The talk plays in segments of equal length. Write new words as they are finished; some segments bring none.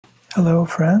Hello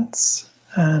friends,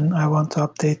 and I want to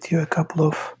update you a couple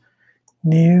of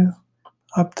new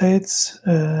updates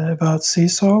about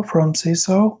Seesaw from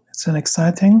Seesaw. It's an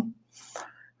exciting.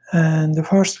 And the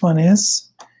first one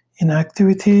is in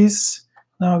activities.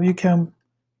 Now you can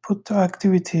put the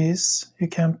activities, you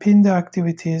can pin the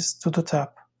activities to the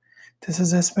top. This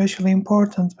is especially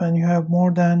important when you have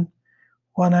more than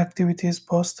one activities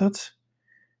posted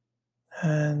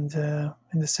and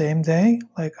in the same day,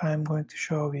 like I'm going to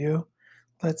show you.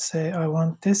 Let's say I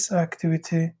want this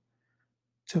activity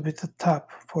to be the top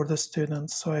for the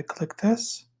students. So I click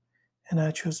this and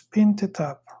I choose pin to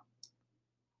top.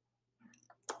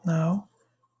 Now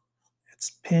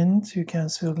it's pinned. You can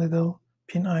see a little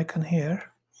pin icon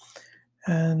here.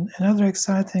 And another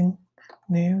exciting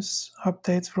news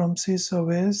update from Seesaw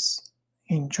is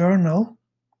in journal.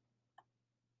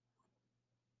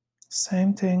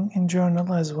 Same thing in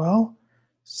journal as well.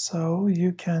 So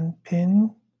you can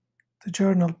pin the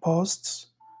journal posts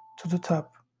to the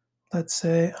top. Let's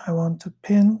say I want to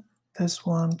pin this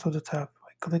one to the top.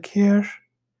 I click here,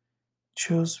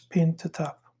 choose pin to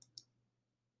top.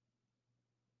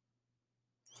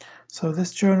 So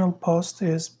this journal post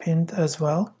is pinned as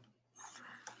well.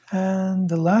 And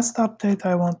the last update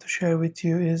I want to share with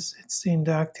you is it's in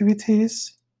the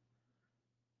activities.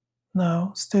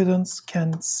 Now students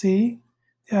can see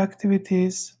the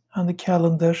activities on the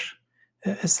calendar,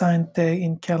 assigned day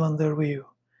in calendar view.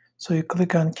 So you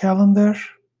click on calendar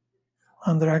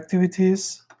under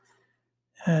activities,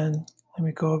 and let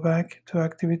me go back to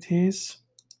activities.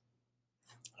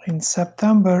 In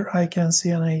September, I can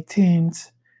see on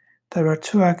 18th, there were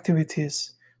 2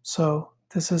 activities. So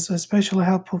this is especially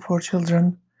helpful for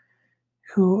children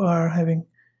who are having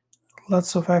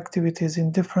lots of activities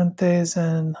in different days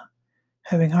and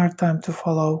having hard time to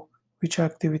follow which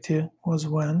activity was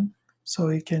when. So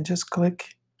you can just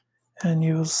click and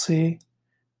you will see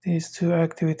these 2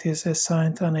 activities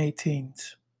assigned on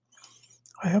 18th.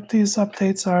 I hope these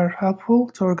updates are helpful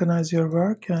to organize your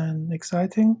work and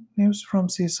exciting news from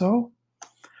Seesaw,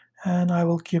 and I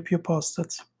will keep you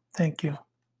posted. Thank you.